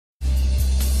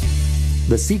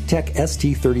The SeekTech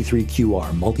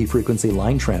ST-33QR multi-frequency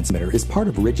line transmitter is part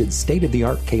of Ridgid's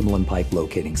state-of-the-art cable and pipe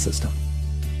locating system.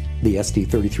 The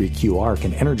ST-33QR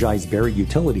can energize buried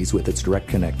utilities with its direct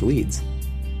connect leads,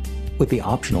 with the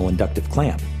optional inductive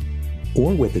clamp,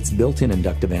 or with its built-in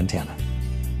inductive antenna.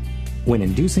 When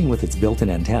inducing with its built-in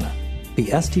antenna, the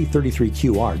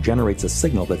ST-33QR generates a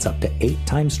signal that's up to 8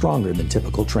 times stronger than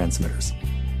typical transmitters.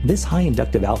 This high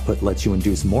inductive output lets you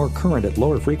induce more current at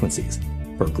lower frequencies,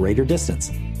 for greater distance,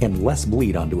 and less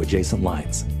bleed onto adjacent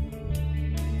lines.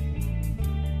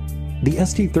 The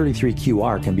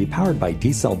ST-33QR can be powered by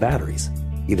D-cell batteries,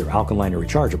 either alkaline or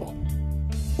rechargeable,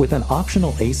 with an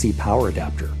optional AC power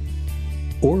adapter,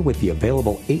 or with the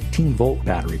available 18-volt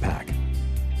battery pack.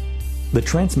 The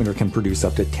transmitter can produce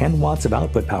up to 10 watts of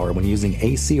output power when using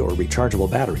AC or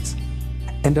rechargeable batteries,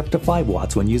 and up to 5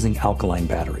 watts when using alkaline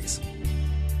batteries.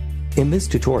 In this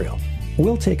tutorial,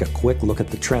 we'll take a quick look at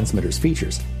the transmitter's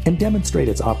features and demonstrate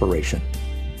its operation.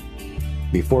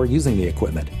 Before using the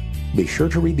equipment, be sure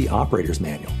to read the operator's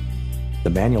manual. The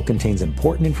manual contains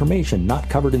important information not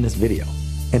covered in this video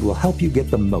and will help you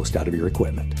get the most out of your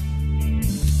equipment.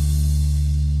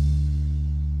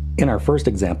 In our first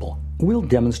example, we'll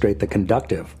demonstrate the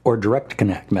conductive or direct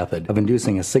connect method of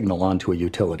inducing a signal onto a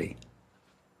utility.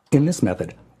 In this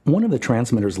method, one of the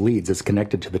transmitter's leads is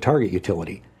connected to the target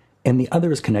utility, and the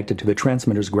other is connected to the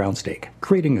transmitter's ground stake,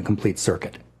 creating a complete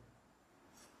circuit.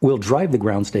 We'll drive the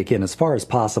ground stake in as far as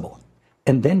possible,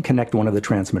 and then connect one of the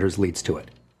transmitter's leads to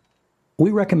it. We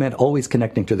recommend always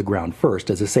connecting to the ground first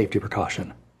as a safety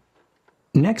precaution.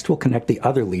 Next, we'll connect the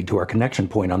other lead to our connection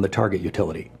point on the target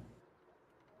utility.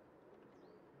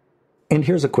 And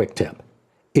here's a quick tip.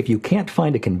 If you can't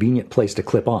find a convenient place to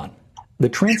clip on, the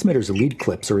transmitter's lead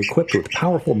clips are equipped with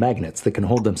powerful magnets that can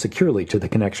hold them securely to the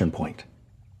connection point.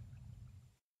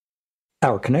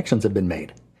 Our connections have been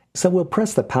made, so we'll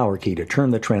press the power key to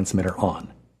turn the transmitter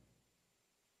on.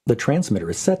 The transmitter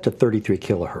is set to 33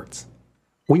 kHz.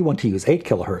 We want to use 8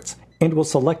 kHz, and we'll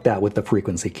select that with the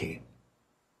frequency key.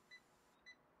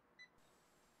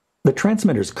 The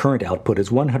transmitter's current output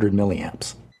is 100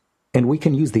 milliamps, and we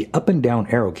can use the up and down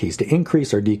arrow keys to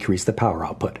increase or decrease the power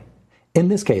output. In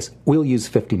this case, we'll use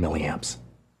 50 milliamps.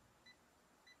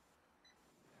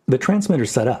 The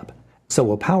transmitter's set up, so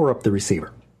we'll power up the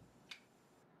receiver.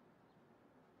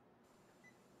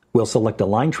 We'll select a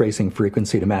line tracing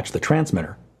frequency to match the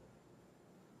transmitter,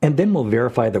 and then we'll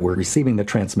verify that we're receiving the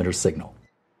transmitter's signal.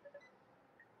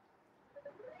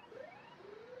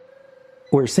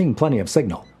 We're seeing plenty of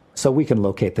signal, so we can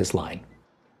locate this line.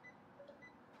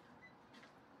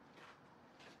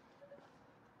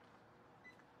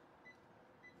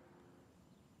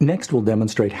 Next, we'll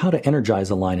demonstrate how to energize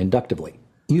a line inductively,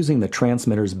 using the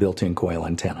transmitter's built-in coil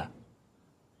antenna.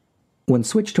 When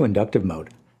switched to inductive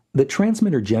mode, the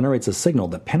transmitter generates a signal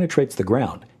that penetrates the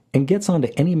ground and gets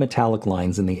onto any metallic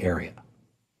lines in the area.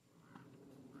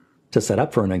 To set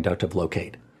up for an inductive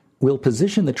locate, we'll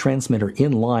position the transmitter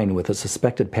in line with a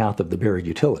suspected path of the buried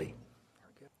utility.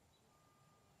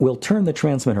 We'll turn the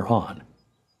transmitter on,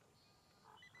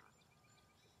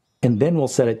 and then we'll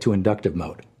set it to inductive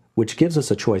mode, which gives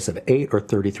us a choice of 8 or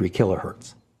 33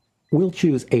 kHz. We'll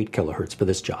choose 8 kHz for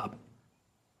this job.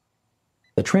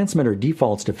 The transmitter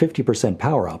defaults to 50%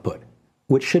 power output,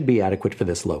 which should be adequate for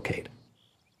this locate.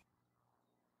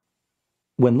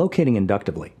 When locating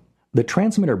inductively, the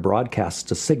transmitter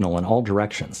broadcasts a signal in all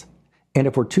directions, and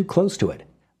if we're too close to it,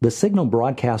 the signal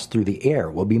broadcast through the air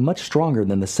will be much stronger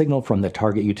than the signal from the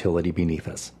target utility beneath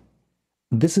us.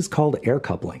 This is called air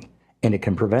coupling, and it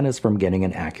can prevent us from getting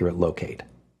an accurate locate.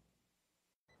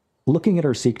 Looking at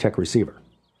our SeekTech receiver,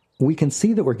 we can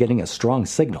see that we're getting a strong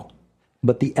signal,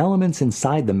 but the elements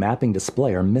inside the mapping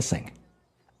display are missing.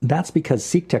 That's because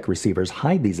SeekTech receivers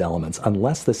hide these elements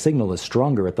unless the signal is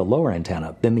stronger at the lower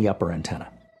antenna than the upper antenna.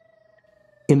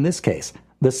 In this case,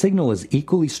 the signal is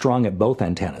equally strong at both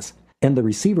antennas, and the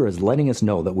receiver is letting us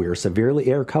know that we are severely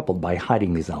air coupled by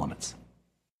hiding these elements.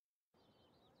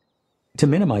 To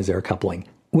minimize air coupling,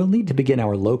 we'll need to begin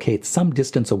our locate some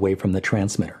distance away from the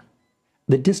transmitter.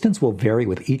 The distance will vary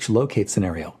with each locate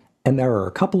scenario, and there are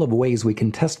a couple of ways we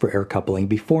can test for air coupling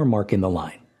before marking the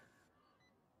line.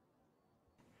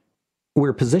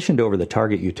 We're positioned over the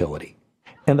target utility,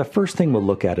 and the first thing we'll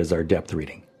look at is our depth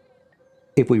reading.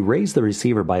 If we raise the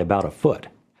receiver by about a foot,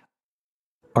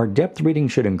 our depth reading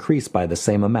should increase by the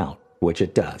same amount, which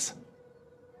it does.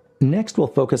 Next, we'll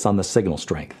focus on the signal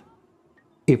strength.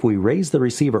 If we raise the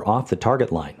receiver off the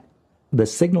target line, the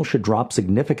signal should drop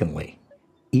significantly,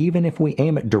 even if we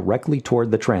aim it directly toward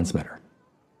the transmitter.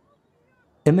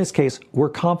 In this case, we're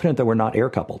confident that we're not air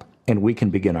coupled, and we can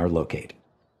begin our locate.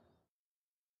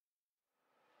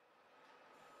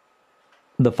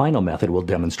 The final method we'll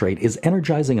demonstrate is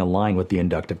energizing a line with the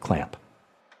inductive clamp.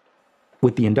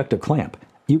 With the inductive clamp,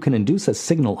 you can induce a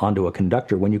signal onto a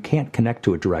conductor when you can't connect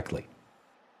to it directly.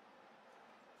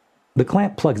 The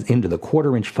clamp plugs into the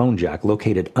 1/4-inch phone jack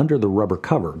located under the rubber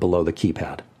cover below the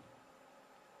keypad.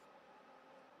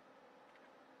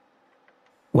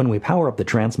 When we power up the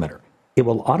transmitter, it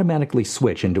will automatically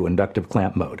switch into inductive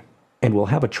clamp mode, and we'll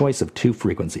have a choice of 2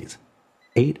 frequencies,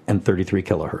 8 and 33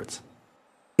 kHz.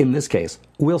 In this case,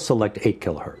 we'll select 8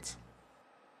 kHz.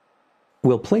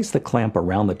 We'll place the clamp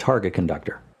around the target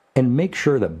conductor and make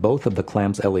sure that both of the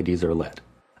clamp's LEDs are lit.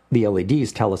 The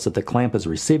LEDs tell us that the clamp is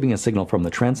receiving a signal from the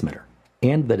transmitter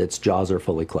and that its jaws are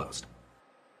fully closed.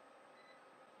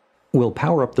 We'll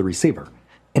power up the receiver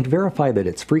and verify that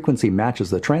its frequency matches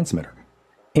the transmitter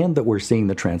and that we're seeing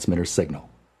the transmitter's signal.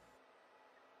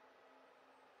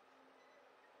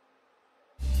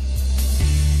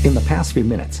 In the past few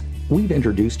minutes, we've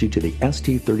introduced you to the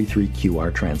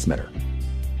ST-33QR transmitter.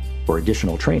 For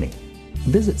additional training,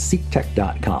 visit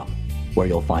seektech.com, where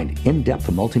you'll find in-depth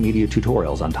multimedia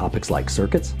tutorials on topics like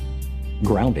circuits,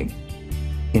 grounding,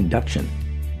 induction,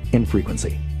 and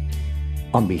frequency.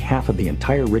 On behalf of the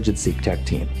entire Ridgid SeekTech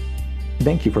team,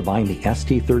 thank you for buying the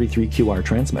ST-33QR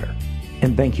transmitter,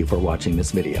 and thank you for watching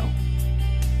this video.